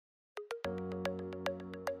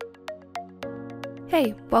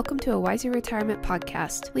Hey, welcome to a Wiser Retirement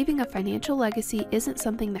podcast. Leaving a financial legacy isn't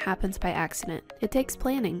something that happens by accident. It takes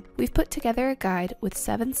planning. We've put together a guide with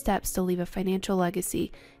 7 steps to leave a financial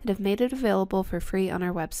legacy and have made it available for free on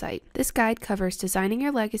our website. This guide covers designing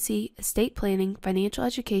your legacy, estate planning, financial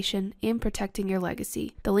education, and protecting your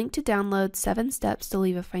legacy. The link to download 7 steps to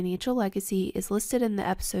leave a financial legacy is listed in the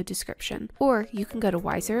episode description, or you can go to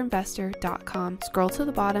wiserinvestor.com, scroll to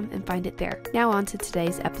the bottom, and find it there. Now on to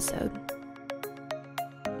today's episode.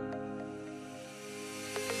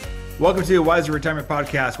 Welcome to a Wiser Retirement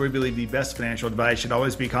Podcast, where we believe the best financial advice should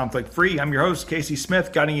always be conflict-free. I'm your host, Casey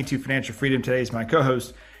Smith, guiding you to financial freedom. Today is my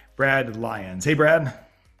co-host, Brad Lyons. Hey, Brad.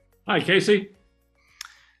 Hi, Casey.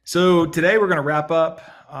 So today we're going to wrap up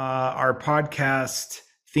our podcast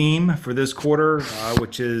theme for this quarter,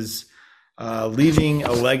 which is leaving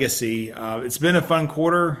a legacy. It's been a fun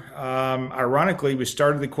quarter. Ironically, we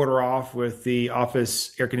started the quarter off with the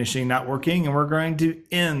office air conditioning not working, and we're going to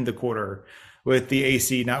end the quarter with the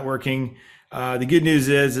AC not working. The good news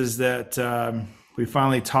is that we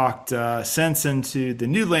finally talked sense into the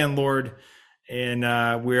new landlord,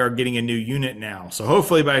 and we are getting a new unit now. So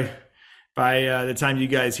hopefully by the time you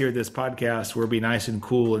guys hear this podcast, we'll be nice and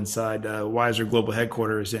cool inside Wiser Global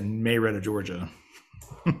Headquarters in Marietta, Georgia.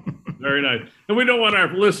 Very nice. And we don't want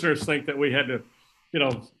our listeners to think that we had to,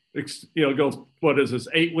 go, what is this,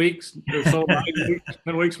 8 weeks or so, 9 weeks,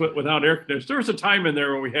 10 weeks without air conditioning. There was a time in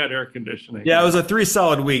there where we had air conditioning. Yeah, it was 3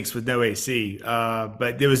 solid weeks with no AC,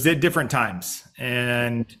 but it was at different times.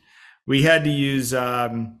 And we had to use,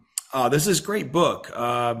 this is a great book.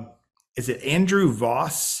 Is it Andrew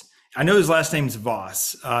Voss? I know his last name's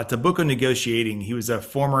Voss. It's a book on negotiating. He was a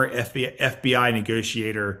former FBI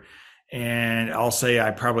negotiator. And I'll say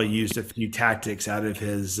I probably used a few tactics out of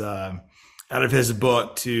his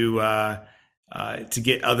book to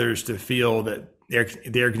get others to feel that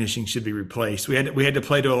the air conditioning should be replaced. We had to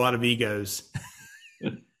play to a lot of egos.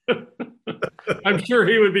 I'm sure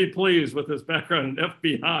he would be pleased with his background in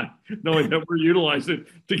FBI, knowing that we're utilizing it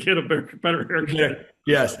to get a better air conditioner.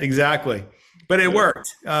 Yes, exactly. But it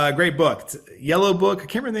worked. Great book. It's a yellow book. I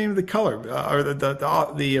can't remember the name of the color or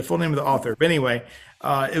the full name of the author. But anyway,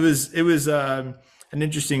 it was an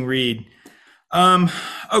interesting read.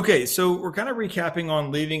 Okay, so we're kind of recapping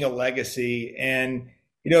on leaving a legacy. And,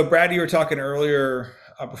 Brad, you were talking earlier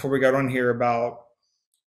before we got on here about,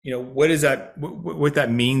 what is that, what that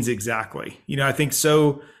means exactly. I think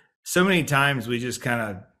so many times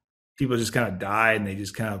people just kind of die and they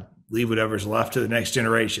just kind of leave whatever's left to the next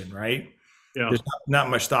generation, right? Yeah. There's not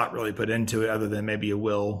much thought really put into it other than maybe a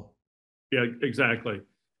will. Yeah, exactly.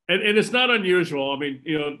 And it's not unusual. I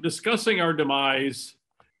mean, discussing our demise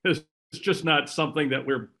is just not something that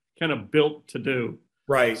we're kind of built to do.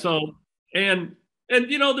 Right. So, and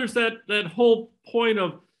there's that whole point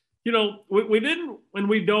of,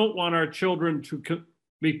 we don't want our children to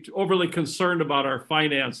be overly concerned about our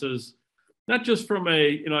finances, not just from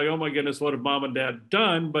oh my goodness, what have mom and dad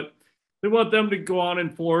done, but we want them to go on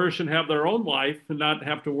and flourish and have their own life and not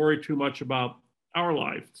have to worry too much about our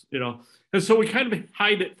lives, And so we kind of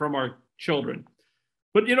hide it from our children.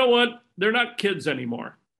 But you know what? They're not kids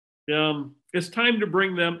anymore. It's time to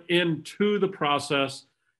bring them into the process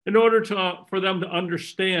in order for them to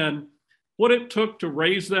understand what it took to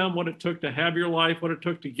raise them, what it took to have your life, what it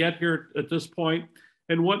took to get here at this point,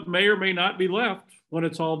 and what may or may not be left when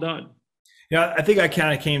it's all done. Yeah, I think I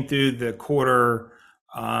kind of came through the quarter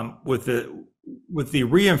with the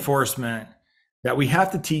reinforcement that we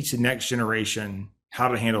have to teach the next generation how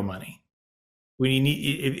to handle money.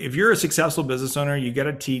 If you're a successful business owner, you got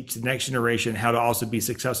to teach the next generation how to also be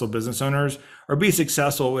successful business owners or be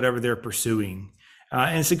successful at whatever they're pursuing.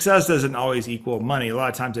 And success doesn't always equal money. A lot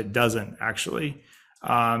of times it doesn't actually.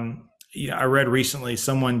 I read recently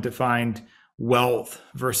someone defined wealth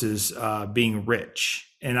versus being rich.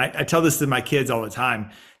 And I tell this to my kids all the time.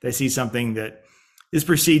 They see something that is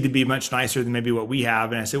perceived to be much nicer than maybe what we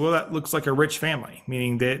have. And I say, well, that looks like a rich family,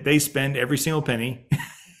 meaning that they spend every single penny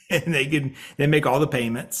and they make all the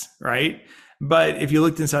payments, right? But if you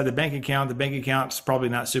looked inside the bank account's probably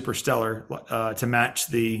not super stellar to match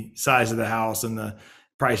the size of the house and the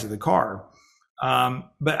price of the car.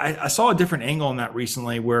 But I saw a different angle on that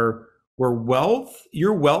recently where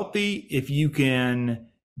you're wealthy if you can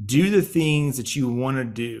do the things that you want to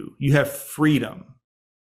do. You have freedom.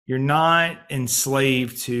 You're not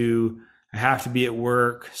enslaved to, I have to be at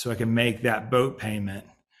work so I can make that boat payment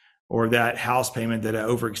or that house payment that I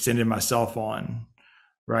overextended myself on,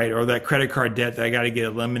 right? Or that credit card debt that I got to get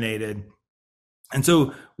eliminated. And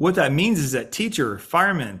so what that means is that teacher,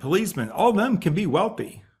 firemen, policemen, all of them can be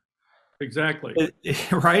wealthy. Exactly.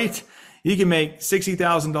 Right? You can make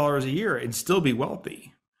 $60,000 a year and still be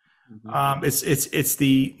wealthy. It's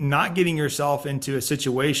the not getting yourself into a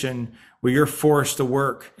situation where you're forced to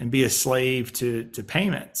work and be a slave to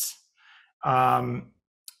payments. And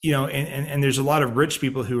there's a lot of rich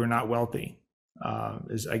people who are not wealthy.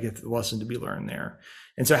 Is I get the lesson to be learned there.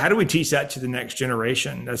 And so how do we teach that to the next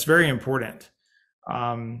generation? That's very important.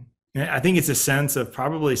 And I think it's a sense of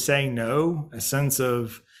probably saying no, a sense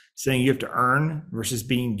of saying you have to earn versus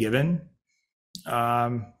being given.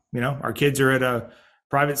 Our kids are at a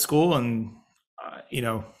private school and,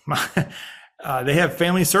 they have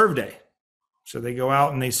family serve day. So they go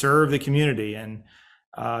out and they serve the community. And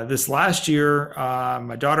this last year,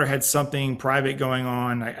 my daughter had something private going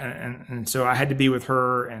on, and so I had to be with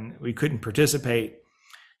her, and we couldn't participate.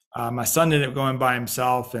 My son ended up going by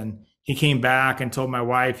himself, and he came back and told my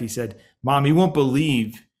wife, he said, "Mom, you won't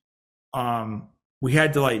believe we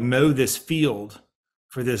had to mow this field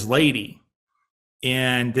for this lady.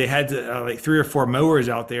 And they had to 3 or 4 mowers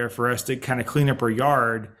out there for us to kind of clean up her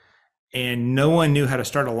yard, and no one knew how to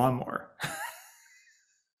start a lawnmower."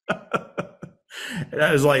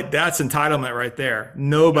 That was that's entitlement right there.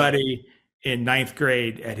 Nobody in 9th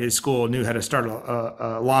grade at his school knew how to start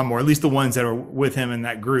a lawnmower, at least the ones that were with him in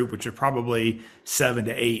that group, which are probably 7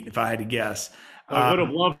 to 8, if I had to guess. I would have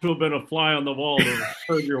loved to have been a fly on the wall to have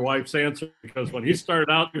heard your wife's answer, because when your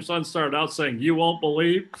son started out saying, "You won't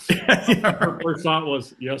believe," her first thought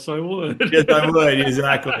was, "Yes, I would." Yes, I would.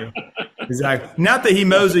 Exactly. Not that he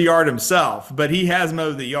mows the yard himself, but he has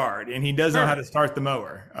mowed the yard, and he does know how to start the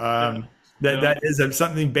mower. That is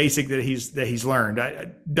something basic that he's learned.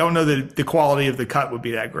 I don't know that the quality of the cut would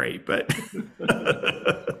be that great, but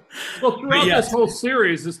well, throughout this whole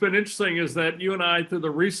series, it's been interesting is that you and I, through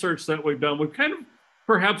the research that we've done, we've kind of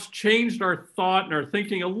perhaps changed our thought and our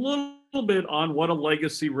thinking a little bit on what a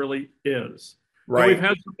legacy really is. Right. And we've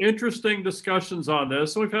had some interesting discussions on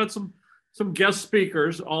this, and we've had some guest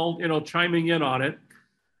speakers all chiming in on it.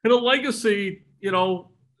 And a legacy,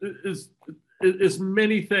 is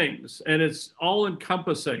many things, and it's all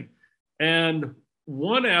encompassing. And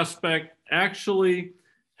one aspect actually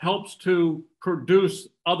helps to produce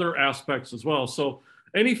other aspects as well. So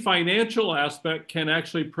any financial aspect can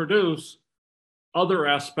actually produce other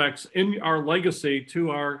aspects in our legacy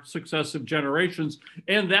to our successive generations,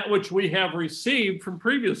 and that which we have received from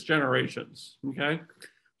previous generations. Okay.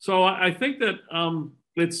 So I think that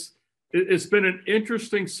it's been an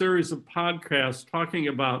interesting series of podcasts talking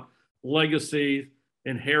about legacy,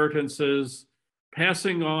 inheritances,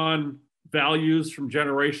 passing on values from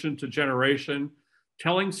generation to generation,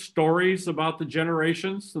 telling stories about the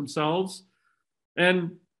generations themselves,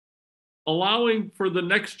 and allowing for the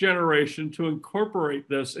next generation to incorporate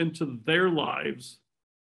this into their lives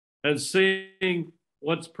and seeing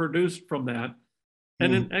what's produced from that.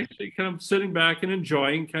 And then actually kind of sitting back and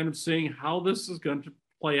enjoying, kind of seeing how this is going to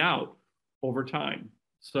play out over time.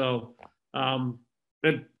 So, and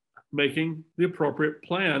making the appropriate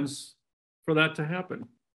plans for that to happen.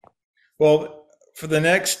 Well, for the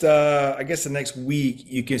next, the next week,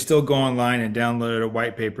 you can still go online and download a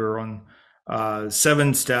white paper on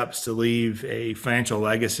 7 steps to leave a financial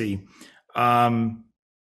legacy. Number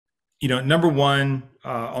one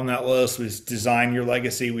on that list was design your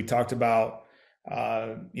legacy. We talked about,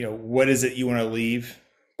 what is it you want to leave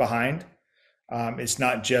behind? It's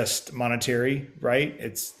not just monetary, right?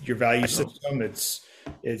 It's your value system. It's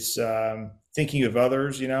thinking of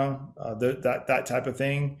others, that type of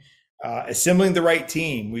thing. Assembling the right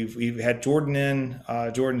team. We've had Jordan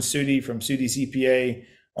Sudi from Sudi CPA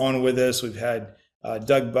on with us. We've had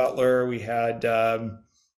Doug Butler. We had I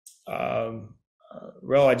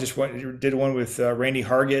just did one with Randy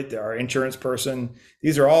Hargett, our insurance person.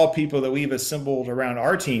 These are all people that we've assembled around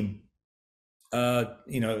our team,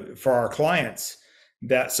 for our clients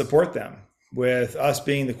that support them, with us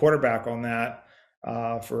being the quarterback on that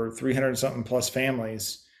for 300 something plus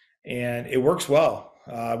families. And it works well.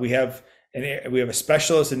 We have a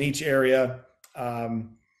specialist in each area, and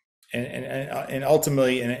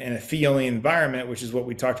ultimately in a fee-only environment, which is what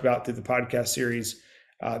we talked about through the podcast series.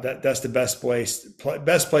 That's the best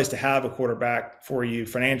place to have a quarterback for you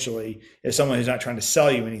financially, is someone who's not trying to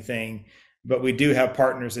sell you anything. But we do have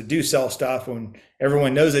partners that do sell stuff when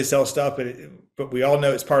everyone knows they sell stuff, but we all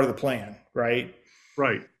know it's part of the plan, right?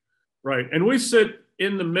 Right. And we sit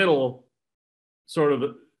in the middle, sort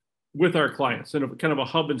of with our clients in a kind of a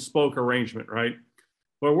hub and spoke arrangement, right?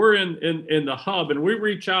 Where we're in the hub, and we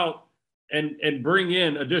reach out and bring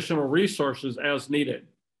in additional resources as needed.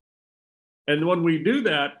 And when we do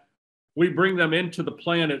that, we bring them into the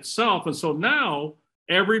plan itself. And so now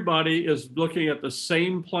everybody is looking at the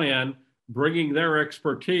same plan, bringing their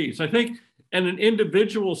expertise. I think in an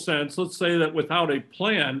individual sense, let's say that without a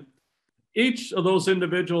plan, each of those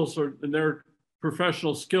individuals and their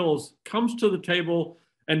professional skills comes to the table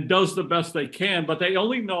and does the best they can, but they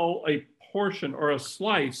only know a portion or a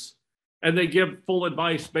slice, and they give full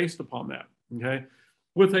advice based upon that. Okay.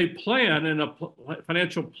 With a plan and a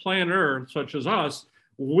financial planner such as us,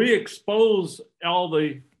 we expose all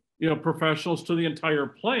the professionals to the entire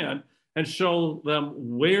plan and show them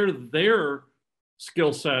where their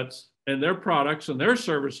skill sets and their products and their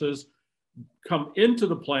services come into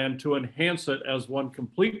the plan to enhance it as one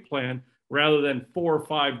complete plan, rather than 4 or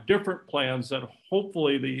 5 different plans that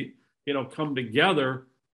hopefully come together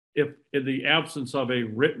if in the absence of a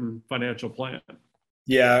written financial plan.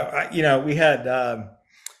 Yeah, we had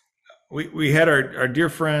we had our dear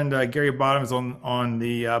friend Gary Bottoms on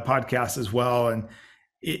the podcast as well, and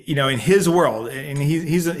in his world, and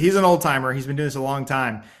he's an old timer. He's been doing this a long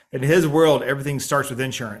time. But in his world, everything starts with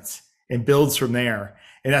insurance and builds from there.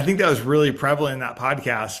 And I think that was really prevalent in that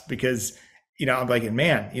podcast because I'm like,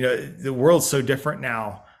 man, the world's so different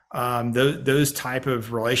now. Those type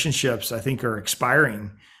of relationships I think are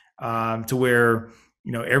expiring to where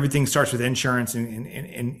everything starts with insurance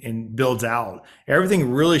and builds out.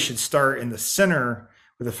 Everything really should start in the center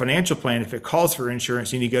with a financial plan. If it calls for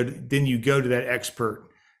insurance, and then you go to that expert,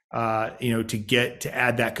 to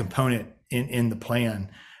add that component in the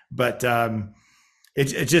plan. But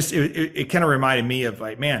it kind of reminded me of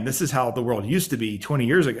like, man, this is how the world used to be 20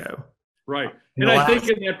 years ago. Right. And I think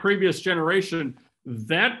in that previous generation,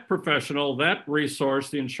 that professional, that resource,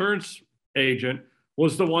 the insurance agent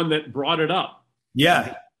was the one that brought it up.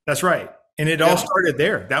 Yeah, that's right. And it all started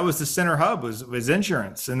there. That was the center hub was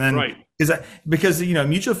insurance. And then right. because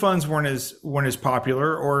mutual funds weren't as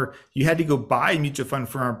popular, or you had to go buy a mutual fund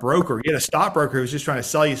from a broker. You had a stockbroker who was just trying to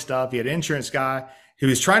sell you stuff. You had an insurance guy who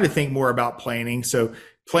was trying to think more about planning. So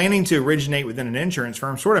planning to originate within an insurance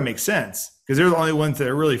firm sort of makes sense because they're the only ones that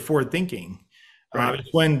are really forward thinking. Right. It's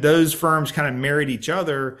when those firms kind of married each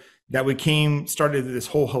other that started this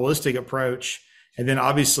whole holistic approach. And then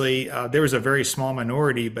obviously there was a very small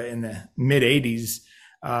minority, but in the mid 80s,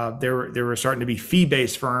 there were starting to be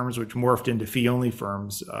fee-based firms, which morphed into fee-only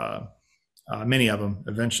firms, many of them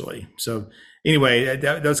eventually. So anyway,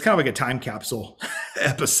 that was kind of like a time capsule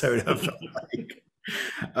episode of like,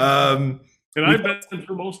 and I've been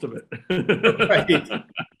through most of it.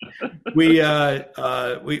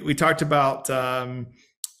 Right. We talked about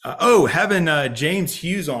having James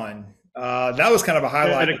Hughes on. That was kind of a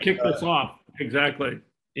highlight. And it kicked us off. Exactly.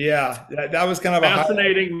 Yeah, that was kind of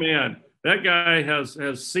fascinating man. That guy has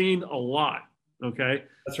seen a lot. Okay,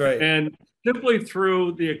 that's right. And simply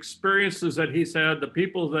through the experiences that he's had, the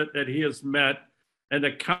people that he has met, and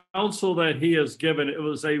the counsel that he has given, it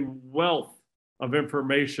was a wealth of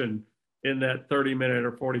information in that 30-minute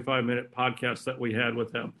or 45-minute podcast that we had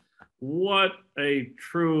with him. What a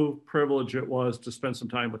true privilege it was to spend some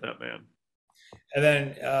time with that man. And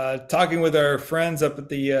then talking with our friends up at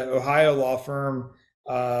the Ohio law firm,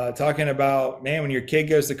 talking about, man, when your kid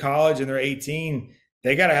goes to college and they're 18,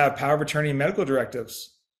 they got to have power of attorney and medical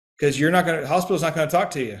directives because hospital's not going to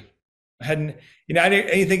talk to you. I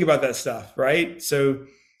didn't think about that stuff, right? So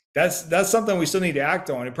that's something we still need to act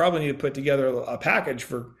on. We probably need to put together a package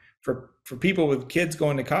for people with kids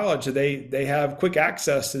going to college so they have quick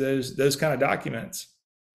access to those kind of documents.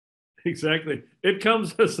 Exactly. It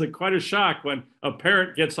comes as quite a shock when a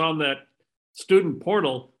parent gets on that student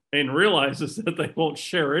portal and realizes that they won't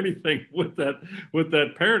share anything with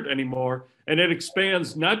that parent anymore. And it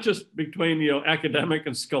expands not just between academic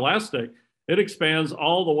and scholastic. It expands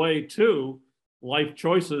all the way to life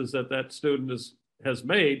choices that student has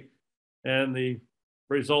made and the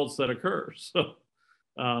results that occur. So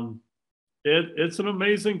it's an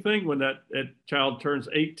amazing thing when that child turns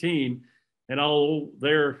 18. And although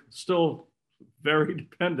they're still very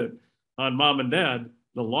dependent on mom and dad,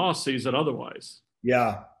 the law sees it otherwise.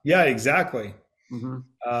 Yeah, exactly.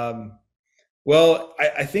 Mm-hmm. Well,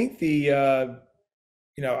 I think I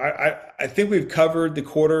think we've covered the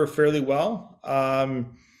quarter fairly well.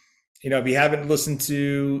 If you haven't listened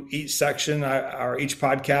to each section or each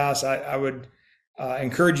podcast, I would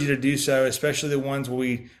encourage you to do so, especially the ones where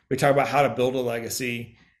we talk about how to build a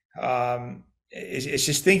legacy. It's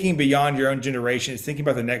just thinking beyond your own generation. It's thinking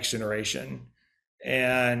about the next generation.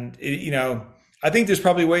 And, I think there's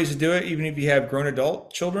probably ways to do it, even if you have grown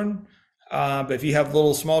adult children. But if you have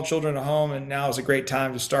little small children at home, and now is a great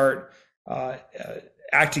time to start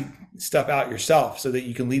acting stuff out yourself so that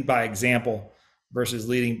you can lead by example versus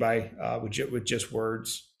leading by with just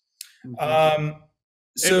words. And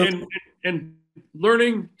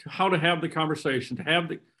learning how to have the conversation,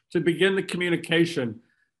 to to begin the communication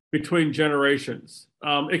between generations.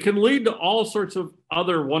 It can lead to all sorts of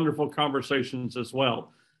other wonderful conversations as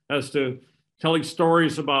well, as to telling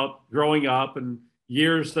stories about growing up and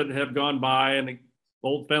years that have gone by and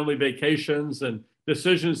old family vacations and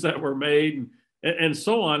decisions that were made and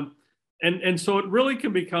so on. And so it really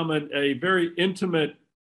can become a very intimate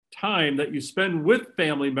time that you spend with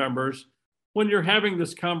family members when you're having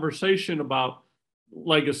this conversation about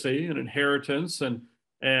legacy and inheritance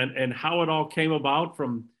and how it all came about,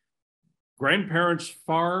 from grandparents'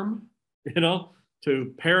 farm,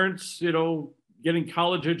 to parents, getting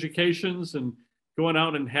college educations and going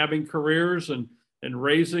out and having careers and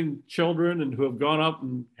raising children, and who have gone up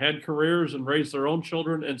and had careers and raised their own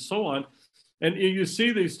children and so on. And you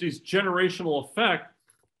see these generational effects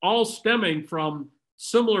all stemming from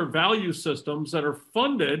similar value systems that are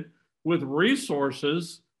funded with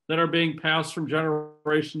resources that are being passed from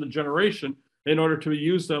generation to generation in order to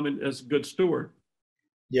use them as a good steward.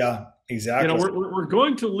 Yeah, exactly. We're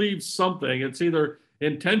going to leave something. It's either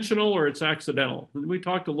intentional or it's accidental. We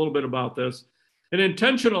talked a little bit about this. And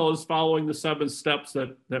intentional is following the 7 steps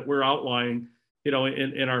that we're outlining,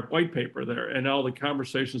 in our white paper there, and all the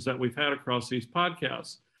conversations that we've had across these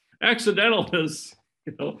podcasts. Accidental is,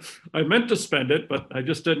 I meant to spend it, but I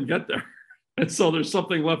just didn't get there. And so there's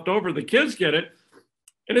something left over. The kids get it,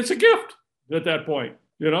 and it's a gift at that point,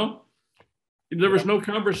 There was no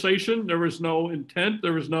conversation. There was no intent.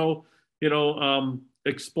 There was no,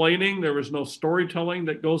 explaining. There was no storytelling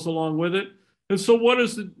that goes along with it. And so what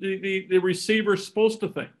is the receiver supposed to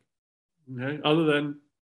think? Okay, other than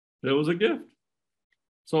it was a gift.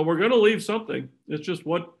 So we're going to leave something. It's just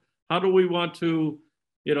how do we want to,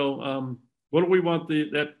 what do we want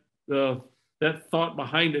that thought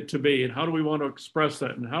behind it to be, and how do we want to express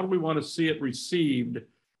that, and how do we want to see it received,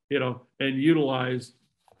 and utilized,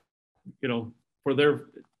 for their,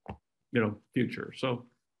 future. So,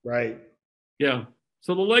 right. Yeah.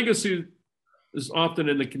 So the legacy is often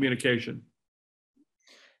in the communication.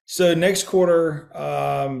 So next quarter,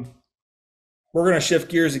 we're going to shift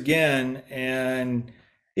gears again, and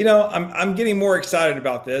I'm getting more excited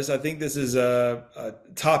about this. I think this is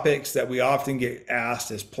topics that we often get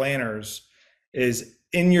asked as planners: is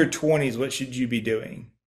in your 20s, what should you be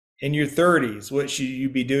doing? In your 30s, what should you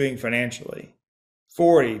be doing financially?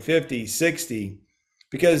 40, 50, 60,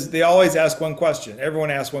 because they always ask one question.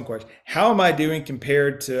 Everyone asks one question: how am I doing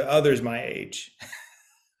compared to others my age?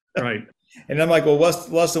 Right. And I'm like, well, less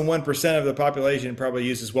than 1% of the population probably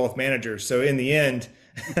uses wealth managers. So in the end,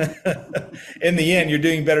 you're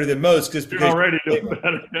doing better than most, because you're already doing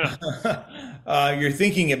better. Yeah. You're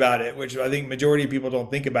thinking about it, which I think majority of people don't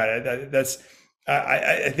think about it.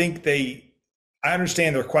 I think I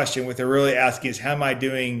understand their question. What they're really asking is, how am I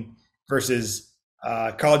doing versus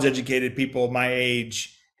college educated people my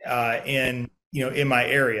age in my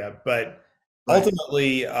area? But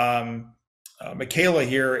ultimately, Michaela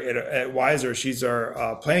here at Weiser, she's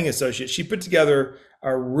our planning associate. She put together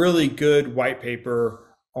a really good white paper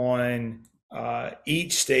on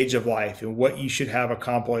each stage of life and what you should have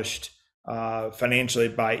accomplished financially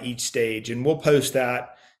by each stage. And we'll post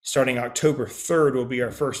that starting October 3rd will be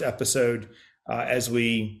our first episode as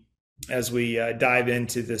we dive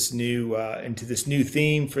into this new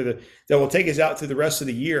theme that will take us out through the rest of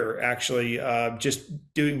the year, actually,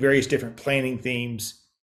 just doing various different planning themes.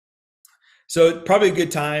 So probably a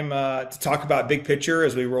good time to talk about big picture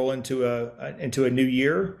as we roll into a new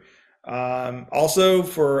year. Also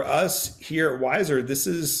for us here at Weiser, this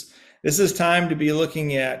is time to be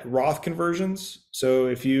looking at Roth conversions. So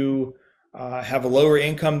if you have a lower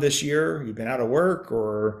income this year, you've been out of work,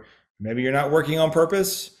 or maybe you're not working on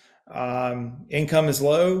purpose, income is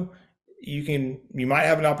low, you might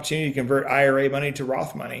have an opportunity to convert IRA money to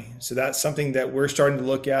Roth money. So that's something that we're starting to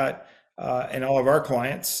look at in all of our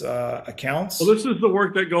clients' accounts. Well, this is the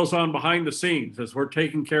work that goes on behind the scenes as we're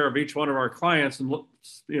taking care of each one of our clients and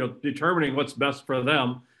determining what's best for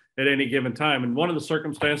them at any given time. And one of the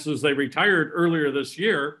circumstances, they retired earlier this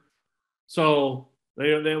year, so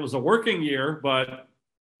it was a working year, but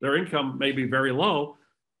their income may be very low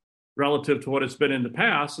relative to what it's been in the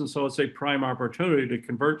past, and so it's a prime opportunity to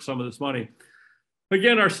convert some of this money.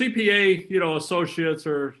 Again, our CPA, associates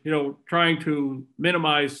are, trying to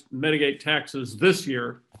mitigate taxes this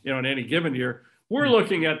year, in any given year. We're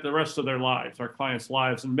looking at the rest of their lives, our clients'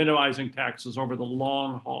 lives, and minimizing taxes over the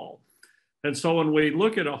long haul. And so when we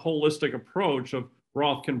look at a holistic approach of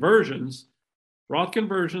Roth conversions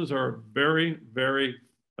are a very, very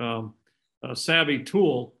savvy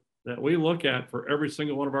tool that we look at for every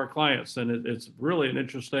single one of our clients. And it's really an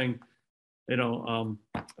interesting,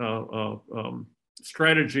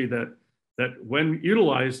 strategy that that when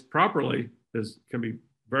utilized properly can be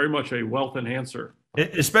very much a wealth enhancer.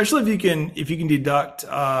 Especially if you can deduct,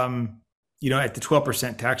 at the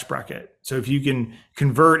 12% tax bracket. So if you can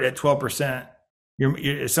convert at 12%,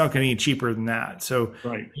 it's not going to be cheaper than that. So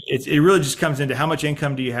right. It really just comes into how much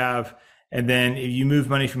income do you have, and then if you move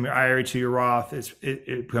money from your IRA to your Roth,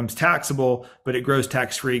 it becomes taxable, but it grows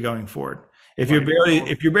tax free going forward. If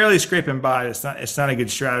you're barely scraping by, it's not a good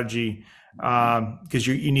strategy because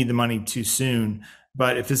you need the money too soon.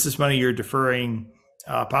 But if this is money you're deferring,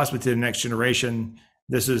 possibly to the next generation,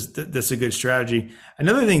 this is a good strategy.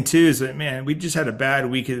 Another thing too is that, man, we just had a bad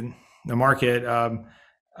week in the market.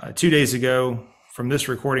 2 days ago from this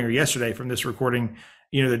recording, or yesterday from this recording,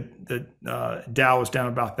 the Dow was down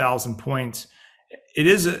about 1,000 points. It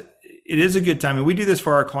is a good time, and we do this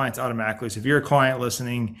for our clients automatically. So if you're a client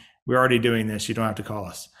listening, we're already doing this. You don't have to call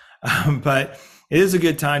us, but it is a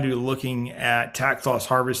good time to be looking at tax loss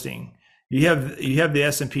harvesting. You have the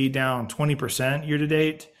S&P down 20% year to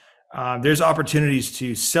date. There's opportunities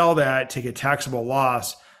to sell that, take a taxable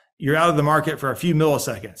loss. You're out of the market for a few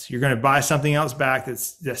milliseconds. You're going to buy something else back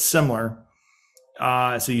that's similar.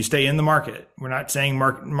 So you stay in the market. We're not saying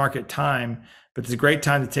market time, but it's a great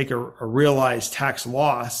time to take a realized tax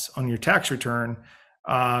loss on your tax return,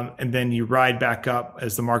 and then you ride back up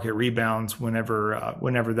as the market rebounds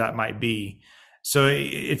whenever that might be. So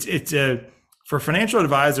it's for financial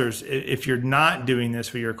advisors, if you're not doing this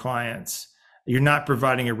for your clients, you're not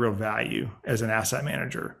providing a real value as an asset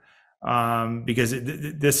manager, because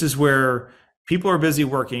this is where people are busy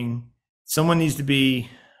working. Someone needs to be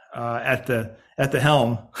at the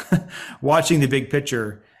helm, watching the big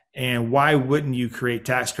picture. And why wouldn't you create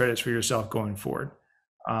tax credits for yourself going forward?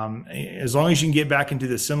 As long as you can get back into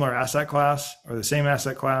the similar asset class or the same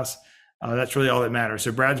asset class, that's really all that matters.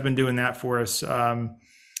 So Brad's been doing that for us.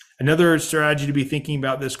 Another strategy to be thinking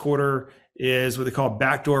about this quarter is what they call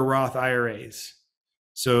backdoor Roth IRAs.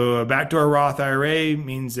 So a backdoor Roth IRA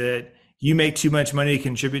means that you make too much money to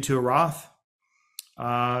contribute to a Roth.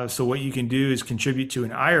 So what you can do is contribute to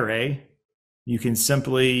an IRA. You can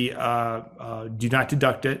simply do not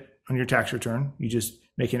deduct it on your tax return. You just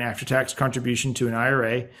make an after-tax contribution to an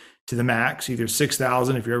IRA to the max, either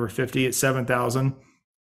 $6,000 if you're over 50, it's $7,000,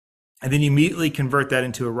 and then you immediately convert that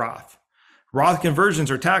into a Roth. Roth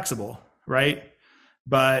conversions are taxable, right?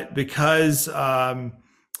 But because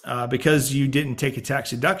you didn't take a tax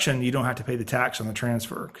deduction, you don't have to pay the tax on the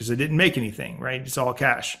transfer because it didn't make anything, right? It's all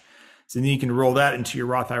cash. So then you can roll that into your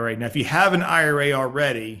Roth IRA. Now, if you have an IRA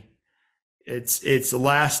already, it's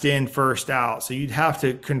last in, first out. So you'd have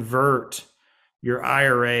to convert your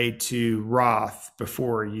IRA to Roth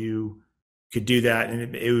before you could do that,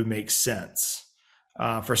 and it would make sense.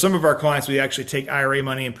 For some of our clients, we actually take IRA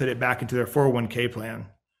money and put it back into their 401k plan.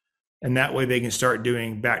 And that way they can start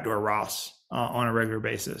doing backdoor Roths on a regular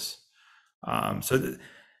basis. So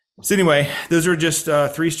anyway, those are just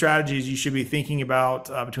 3 strategies you should be thinking about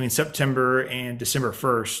between September and December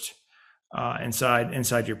 1st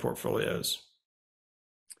inside your portfolios.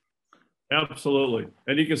 Absolutely.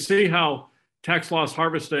 And you can see how tax loss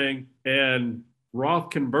harvesting and Roth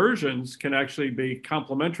conversions can actually be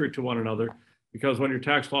complementary to one another, because when you're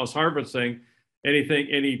tax loss harvesting,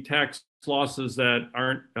 any tax losses that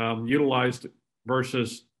aren't utilized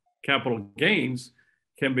versus capital gains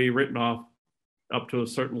can be written off up to a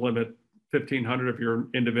certain limit, $1,500 if you're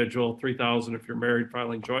individual, $3,000 if you're married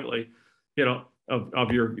filing jointly,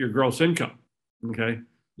 of your gross income. Okay.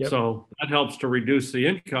 Yep. So that helps to reduce the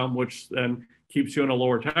income, which then keeps you in a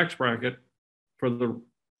lower tax bracket for the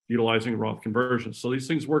utilizing Roth conversions. So these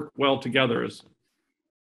things work well together. It's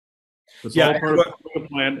all part of the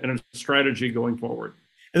plan and a strategy going forward.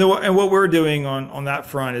 And what we're doing on that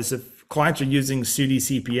front is, if clients are using SUDI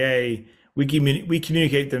CPA, we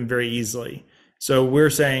communicate them very easily. So we're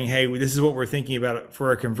saying, hey, this is what we're thinking about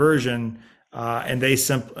for a conversion, and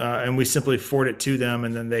we simply forward it to them,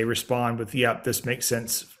 and then they respond with, yep, this makes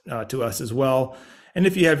sense to us as well. And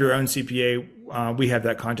if you have your own CPA, we have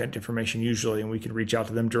that contact information usually, and we can reach out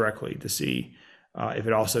to them directly to see if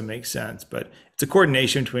it also makes sense. But it's a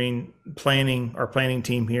coordination between our planning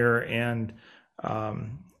team here and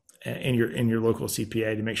your local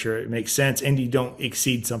CPA to make sure it makes sense and you don't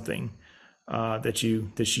exceed something that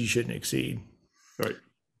you shouldn't exceed. Right.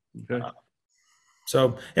 Okay.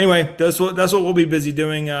 So anyway, that's what we'll be busy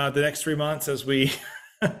doing the next 3 months as we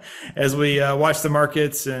watch the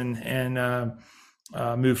markets and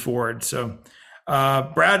move forward. So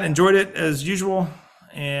Brad, enjoyed it as usual,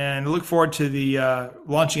 and look forward to the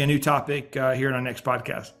launching a new topic here in our next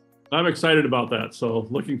podcast. I'm excited about that. So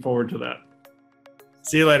looking forward to that.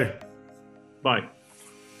 See you later. Bye.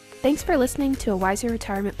 Thanks for listening to a Wiser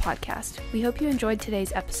Retirement podcast. We hope you enjoyed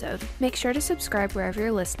today's episode. Make sure to subscribe wherever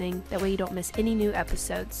you're listening, that way you don't miss any new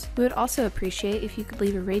episodes. We would also appreciate if you could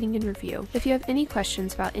leave a rating and review. If you have any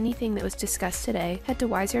questions about anything that was discussed today, head to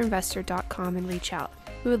wiserinvestor.com and reach out.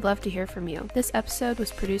 We would love to hear from you. This episode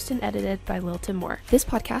was produced and edited by Lilton Moore. This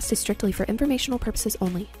podcast is strictly for informational purposes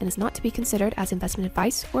only and is not to be considered as investment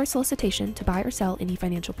advice or a solicitation to buy or sell any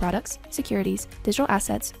financial products, securities, digital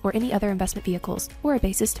assets, or any other investment vehicles, or a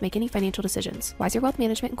basis to make any financial decisions. Wiser Wealth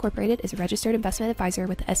Management Incorporated is a registered investment advisor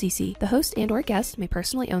with the SEC. The host and/or guest may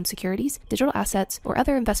personally own securities, digital assets, or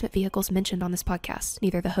other investment vehicles mentioned on this podcast.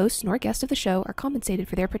 Neither the host nor guest of the show are compensated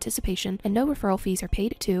for their participation, and no referral fees are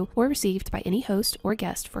paid to or received by any host or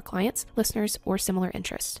guest for clients, listeners, or similar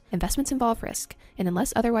interests. Investments involve risk, and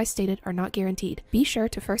unless otherwise stated, are not guaranteed. Be sure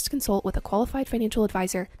to first consult with a qualified financial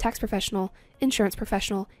advisor, tax professional, insurance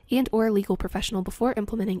professional, and/or legal professional before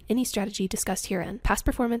implementing any strategy discussed herein. Past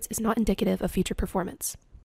performance is not indicative of future performance.